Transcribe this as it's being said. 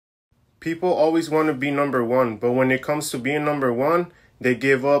People always want to be number one, but when it comes to being number one, they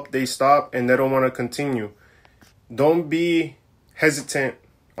give up, they stop, and they don't want to continue. Don't be hesitant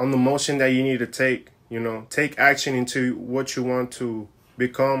on the motion that you need to take. Take action into what you want to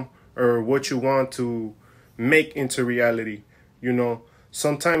become or what you want to make into reality.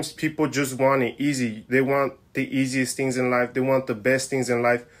 Sometimes people just want it easy. They want the easiest things in life. They want the best things in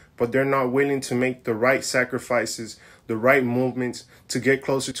life, but they're not willing to make the right sacrifices, the right movements to get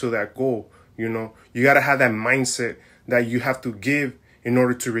closer to that goal. You got to have that mindset that you have to give in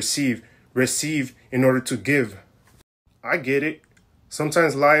order to receive in order to give. I get it.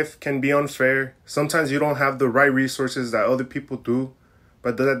 Sometimes life can be unfair. Sometimes you don't have the right resources that other people do,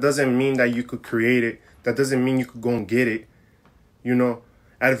 but that doesn't mean that you could create it. That doesn't mean you could go and get it.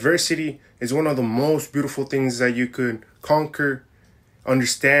 Adversity is one of the most beautiful things that you could conquer,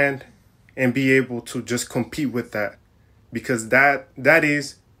 understand, and be able to just compete with that. Because that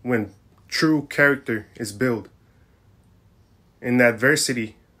is when true character is built. In the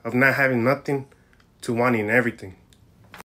adversity of not having nothing to wanting everything.